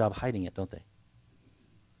little better job hiding it, don't they?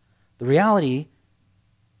 The reality,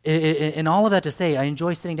 in all of that to say, I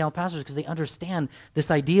enjoy sitting down with pastors because they understand this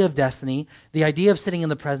idea of destiny, the idea of sitting in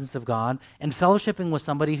the presence of God, and fellowshipping with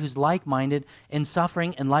somebody who's like-minded in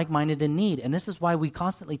suffering and like-minded in need. And this is why we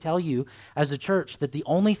constantly tell you as a church that the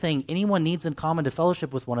only thing anyone needs in common to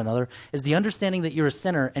fellowship with one another is the understanding that you're a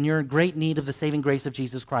sinner and you're in great need of the saving grace of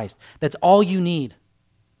Jesus Christ. That's all you need.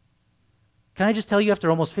 Can I just tell you, after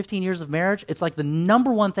almost 15 years of marriage, it's like the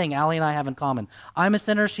number one thing Allie and I have in common. I'm a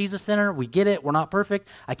sinner, she's a sinner, we get it, we're not perfect,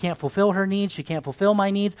 I can't fulfill her needs, she can't fulfill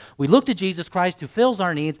my needs. We look to Jesus Christ who fills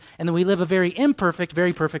our needs, and then we live a very imperfect,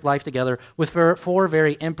 very perfect life together with 4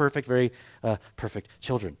 very imperfect, very perfect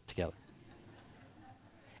children together.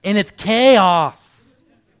 And it's chaos.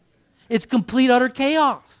 It's complete, utter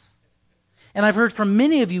chaos. And I've heard from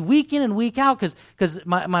many of you week in and week out, because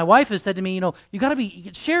my wife has said to me, you got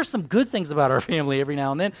to share some good things about our family every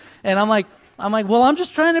now and then. And I'm like, well, I'm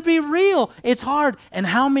just trying to be real. It's hard. And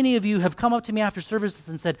how many of you have come up to me after services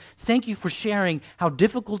and said, thank you for sharing how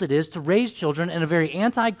difficult it is to raise children in a very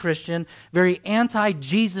anti-Christian, very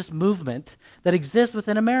anti-Jesus movement that exists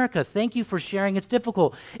within America. Thank you for sharing. It's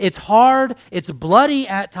difficult. It's hard. It's bloody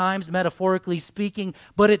at times, metaphorically speaking,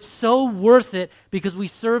 but it's so worth it because we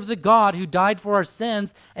serve the God who died for our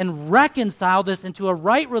sins and reconciled us into a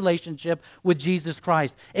right relationship with Jesus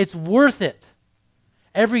Christ. It's worth it.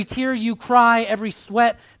 Every tear you cry, every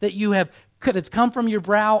sweat that that's come from your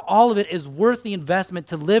brow, all of it is worth the investment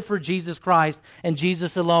to live for Jesus Christ and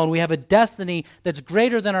Jesus alone. We have a destiny that's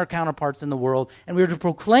greater than our counterparts in the world, and we are to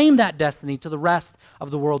proclaim that destiny to the rest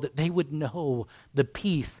of the world, that they would know the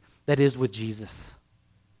peace that is with Jesus.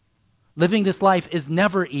 Living this life is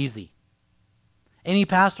never easy. Any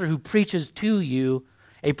pastor who preaches to you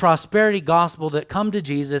a prosperity gospel that come to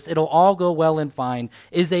Jesus, it'll all go well and fine,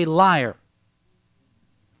 is a liar.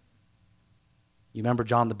 You remember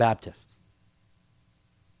John the Baptist.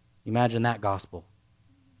 Imagine that gospel.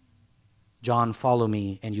 John, follow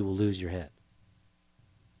me and you will lose your head.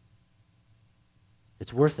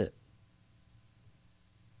 It's worth it.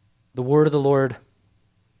 The word of the Lord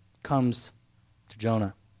comes to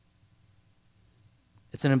Jonah.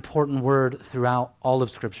 It's an important word throughout all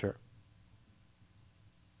of Scripture.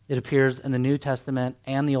 It appears in the New Testament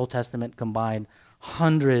and the Old Testament combined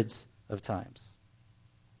hundreds of times.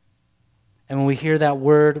 And when we hear that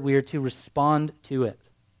word, we are to respond to it.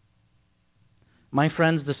 My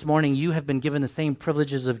friends, this morning, you have been given the same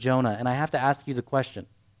privileges of Jonah, and I have to ask you the question.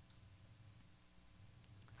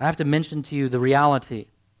 I have to mention to you the reality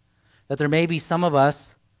that there may be some of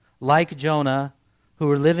us, like Jonah,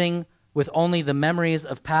 who are living with only the memories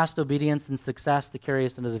of past obedience and success to carry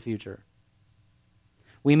us into the future.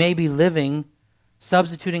 We may be living,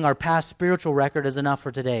 substituting our past spiritual record as enough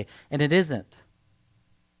for today, and it isn't.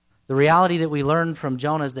 The reality that we learn from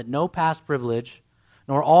Jonah is that no past privilege,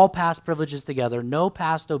 nor all past privileges together, no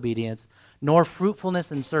past obedience, nor fruitfulness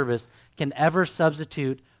in service can ever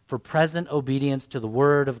substitute for present obedience to the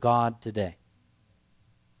Word of God today.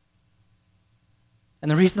 And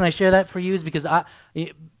the reason I share that for you is because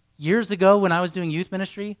years ago when I was doing youth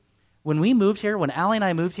ministry, when we moved here, when Allie and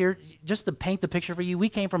I moved here, just to paint the picture for you, we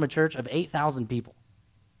came from a church of 8,000 people.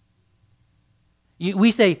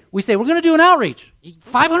 We say we're going to do an outreach.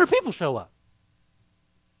 500 people show up.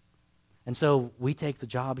 And so we take the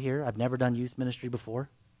job here. I've never done youth ministry before.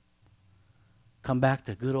 Come back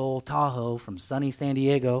to good old Tahoe from sunny San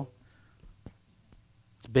Diego.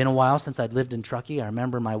 It's been a while since I'd lived in Truckee. I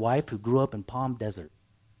remember my wife who grew up in Palm Desert.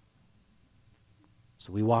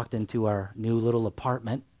 So we walked into our new little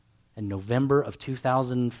apartment in November of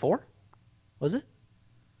 2004, was it?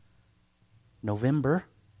 November.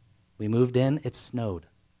 We moved in. It snowed.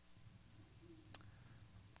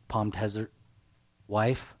 Palm Desert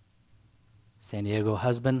wife, San Diego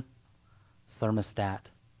husband, thermostat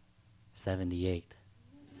 78.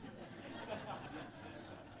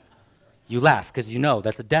 You laugh because you know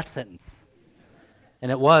that's a death sentence. And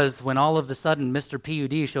it was when all of a sudden Mr.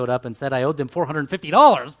 PUD showed up and said I owed them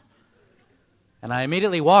 $450. And I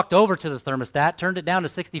immediately walked over to the thermostat, turned it down to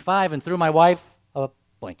 65, and threw my wife a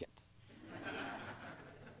blanket.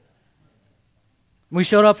 We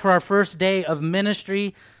showed up for our first day of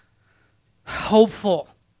ministry, hopeful.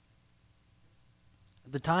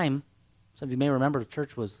 At the time, some of you may remember, the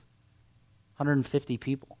church was 150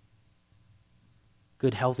 people.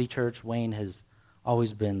 Good, healthy church. Wayne has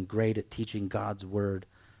always been great at teaching God's word.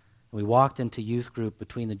 And we walked into youth group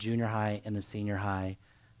between the junior high and the senior high,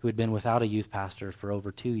 who had been without a youth pastor for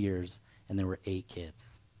over 2 years, and there were 8 kids.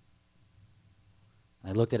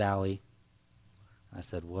 And I looked at Allie, and I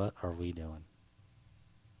said, what are we doing?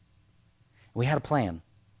 We had a plan.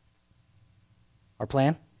 Our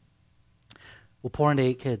plan? We'll pour into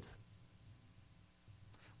 8 kids.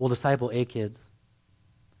 We'll disciple 8 kids.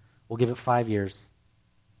 We'll give it 5 years,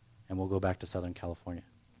 and we'll go back to Southern California.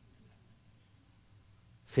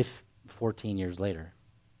 14 years later.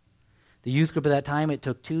 The youth group at that time, it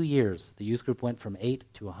took 2 years. The youth group went from 8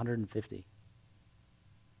 to 150.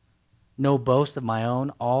 No boast of my own,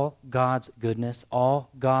 all God's goodness, all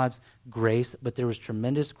God's grace, but there was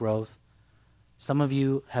tremendous growth. Some of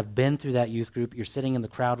you have been through that youth group. You're sitting in the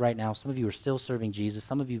crowd right now. Some of you are still serving Jesus.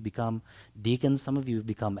 Some of you have become deacons. Some of you have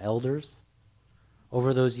become elders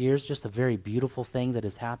over those years. Just a very beautiful thing that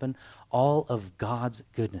has happened. All of God's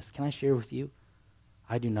goodness. Can I share with you?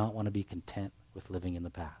 I do not want to be content with living in the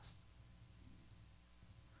past.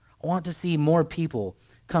 I want to see more people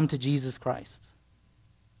come to Jesus Christ.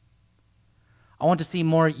 I want to see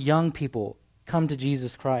more young people come to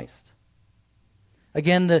Jesus Christ.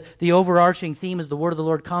 Again, the overarching theme as the word of the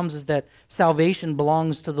Lord comes is that salvation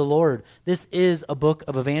belongs to the Lord. This is a book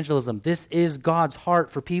of evangelism. This is God's heart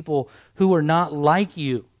for people who are not like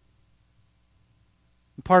you.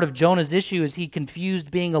 Part of Jonah's issue is he confused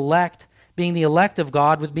being the elect of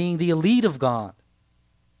God with being the elite of God.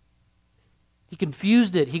 He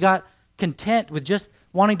confused it. He got content with just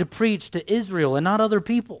wanting to preach to Israel and not other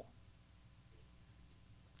people.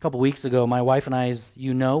 A couple weeks ago, my wife and I, as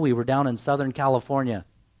you know, we were down in Southern California.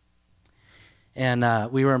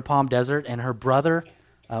 And we were in Palm Desert, and her brother,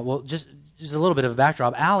 just a little bit of a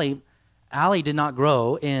backdrop, Allie did not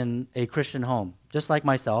grow in a Christian home, just like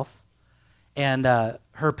myself. And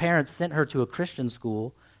her parents sent her to a Christian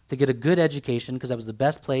school to get a good education because that was the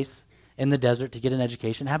best place in the desert to get an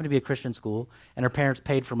education. It happened to be a Christian school, and her parents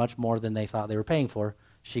paid for much more than they thought they were paying for.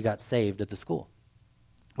 She got saved at the school,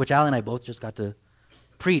 which Allie and I both just got to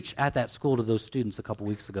preach at that school to those students a couple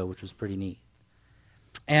weeks ago, which was pretty neat.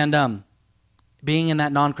 And being in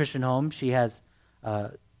that non-Christian home, she has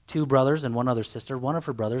 2 brothers and 1 other sister. One of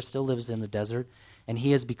her brothers still lives in the desert, and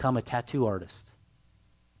he has become a tattoo artist.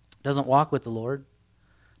 Doesn't walk with the Lord,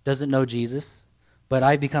 doesn't know Jesus, but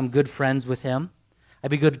I've become good friends with him.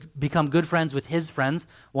 I've become good friends with his friends.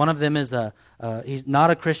 One of them is he's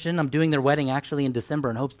not a Christian. I'm doing their wedding actually in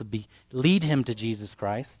December in hopes to lead him to Jesus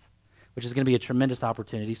Christ, which is going to be a tremendous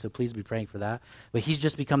opportunity, so please be praying for that. But he's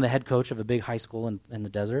just become the head coach of a big high school in the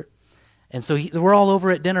desert. And so we're all over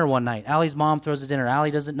at dinner one night. Allie's mom throws a dinner.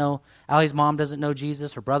 Allie's mom doesn't know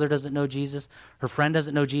Jesus. Her brother doesn't know Jesus. Her friend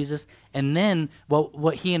doesn't know Jesus. And then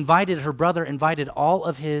what he invited, her brother invited all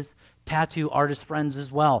of his tattoo artist friends as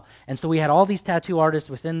well. And so we had all these tattoo artists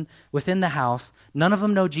within the house. None of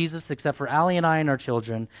them know Jesus except for Allie and I and our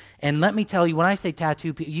children. And let me tell you, when I say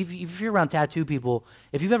tattoo, if you're around tattoo people,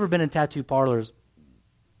 if you've ever been in tattoo parlors,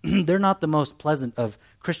 they're not the most pleasant of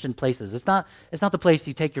Christian places. It's not the place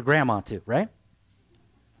you take your grandma to, right?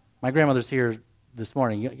 My grandmother's here this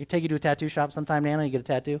morning. You take you to a tattoo shop sometime, Nana? You get a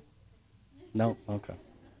tattoo? No? Okay.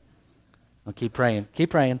 I'll keep praying. Keep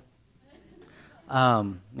praying.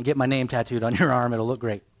 And get my name tattooed on your arm. It'll look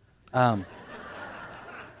great. And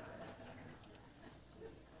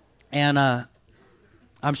I'm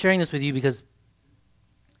sharing this with you because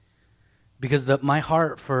my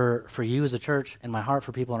heart for you as a church and my heart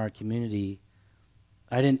for people in our community,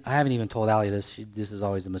 I haven't even told Allie this. This is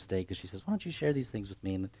always a mistake because she says, "Why don't you share these things with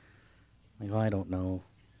me?" And I'm like, "Oh, I don't know."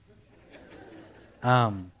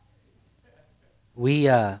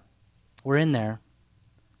 We're in there.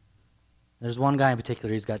 There's one guy in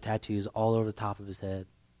particular. He's got tattoos all over the top of his head.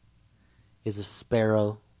 He has a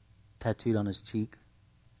sparrow tattooed on his cheek.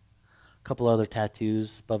 A couple other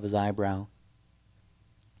tattoos above his eyebrow.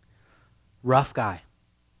 Rough guy,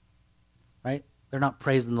 right? They're not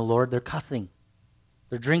praising the Lord. They're cussing.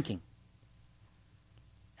 They're drinking.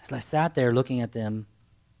 As I sat there looking at them,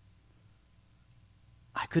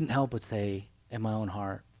 I couldn't help but say in my own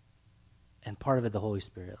heart, and part of it the Holy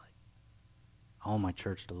Spirit, like, I want my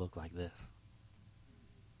church to look like this.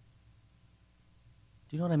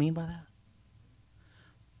 Do you know what I mean by that?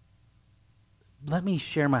 Let me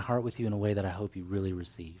share my heart with you in a way that I hope you really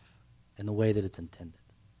receive, in the way that it's intended.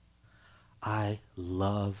 I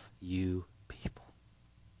love you people.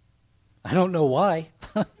 I don't know why,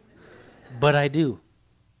 but I do.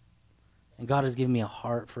 And God has given me a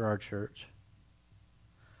heart for our church.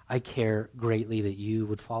 I care greatly that you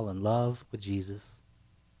would fall in love with Jesus,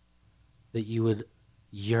 that you would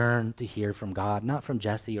yearn to hear from God, not from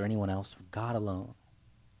Jesse or anyone else, from God alone.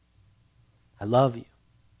 I love you.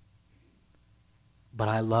 But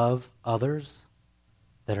I love others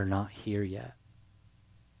that are not here yet.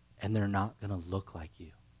 And they're not going to look like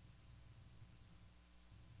you.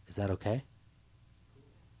 Is that okay?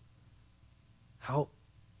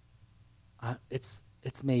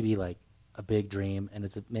 It's maybe like a big dream, and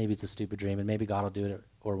maybe it's a stupid dream, and maybe God will do it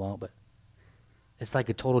or won't, but it's like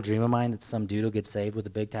a total dream of mine that some dude will get saved with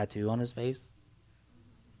a big tattoo on his face,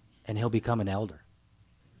 and he'll become an elder.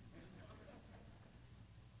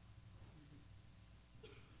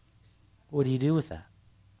 What do you do with that?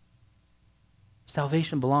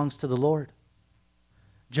 Salvation belongs to the Lord.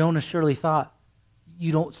 Jonah surely thought,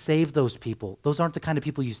 you don't save those people. Those aren't the kind of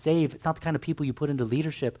people you save. It's not the kind of people you put into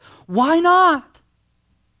leadership. Why not?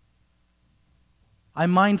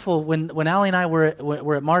 I'm mindful, when Allie and I were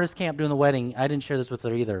at Marta's camp doing the wedding, I didn't share this with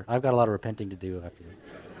her either. I've got a lot of repenting to do after that.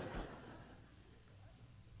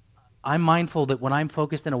 I'm mindful that when I'm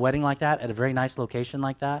focused in a wedding like that, at a very nice location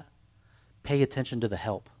like that, pay attention to the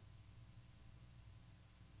help.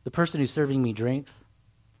 The person who's serving me drinks,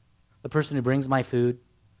 the person who brings my food,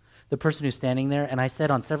 the person who's standing there, and I said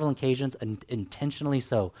on several occasions, and intentionally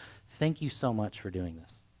so, thank you so much for doing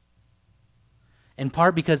this. In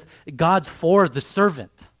part because God's for the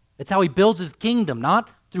servant. It's how he builds his kingdom, not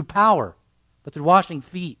through power, but through washing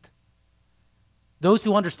feet. Those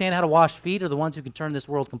who understand how to wash feet are the ones who can turn this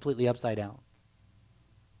world completely upside down.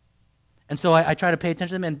 And so I try to pay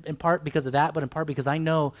attention to them in part because of that, but in part because I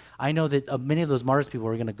know that many of those Mars people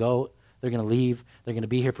are going to go, they're going to leave, they're going to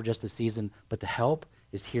be here for just a season, but the help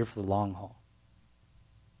is here for the long haul.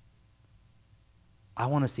 I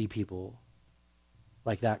want to see people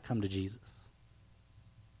like that come to Jesus.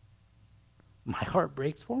 My heart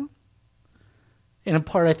breaks for them. And in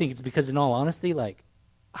part, I think it's because, in all honesty, like,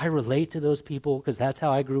 I relate to those people because that's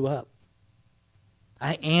how I grew up.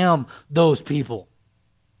 I am those people.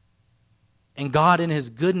 And God, in his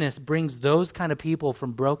goodness, brings those kind of people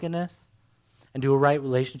from brokenness into a right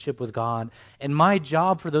relationship with God. And my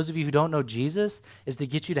job, for those of you who don't know Jesus, is to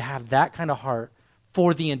get you to have that kind of heart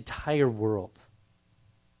for the entire world.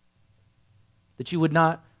 That you would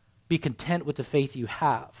not be content with the faith you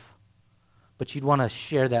have, but you'd want to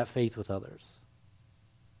share that faith with others.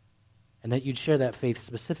 And that you'd share that faith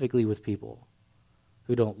specifically with people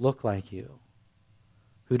who don't look like you,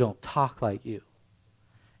 who don't talk like you,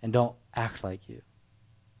 and don't act like you.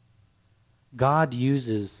 God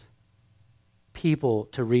uses people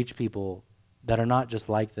to reach people that are not just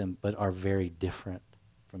like them, but are very different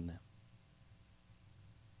from them.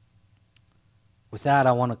 With that,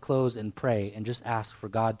 I want to close and pray and just ask for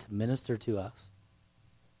God to minister to us,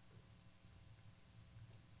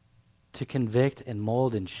 to convict and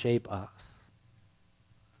mold and shape us,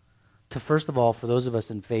 to first of all, for those of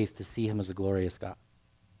us in faith, to see him as a glorious God.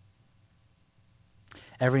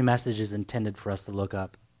 Every message is intended for us to look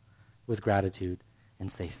up with gratitude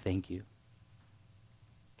and say thank you.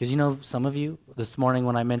 Because you know, some of you, this morning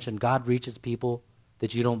when I mentioned God reaches people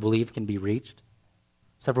that you don't believe can be reached,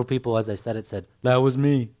 several people, as I said it, said, that was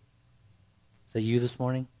me. Is that you this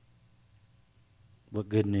morning? What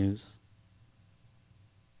good news.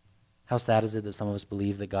 How sad is it that some of us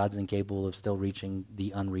believe that God's incapable of still reaching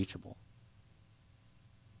the unreachable?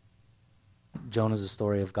 Jonah's a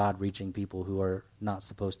story of God reaching people who are not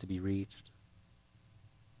supposed to be reached.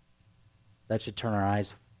 That should turn our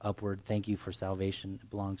eyes upward. Thank you for salvation. It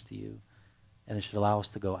belongs to you. And it should allow us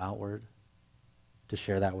to go outward to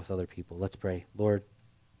share that with other people. Let's pray. Lord,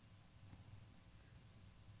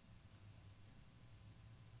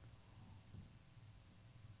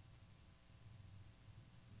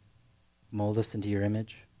 mold us into your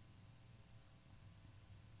image.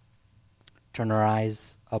 Turn our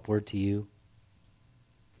eyes upward to you.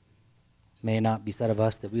 May it not be said of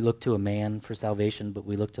us that we look to a man for salvation, but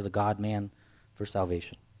we look to the God-man for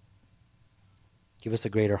salvation. Give us a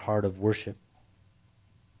greater heart of worship.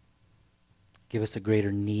 Give us a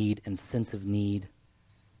greater need and sense of need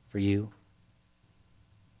for you.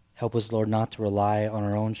 Help us, Lord, not to rely on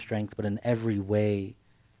our own strength, but in every way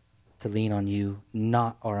to lean on you,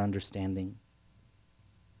 not our understanding,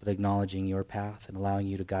 but acknowledging your path and allowing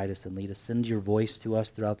you to guide us and lead us. Send your voice to us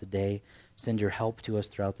throughout the day. Send your help to us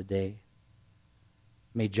throughout the day.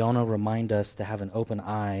 May Jonah remind us to have an open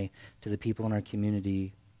eye to the people in our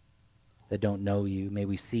community that don't know you. May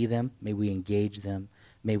we see them. May we engage them.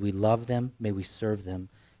 May we love them. May we serve them.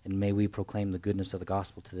 And may we proclaim the goodness of the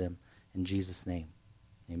gospel to them. In Jesus' name,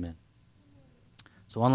 amen.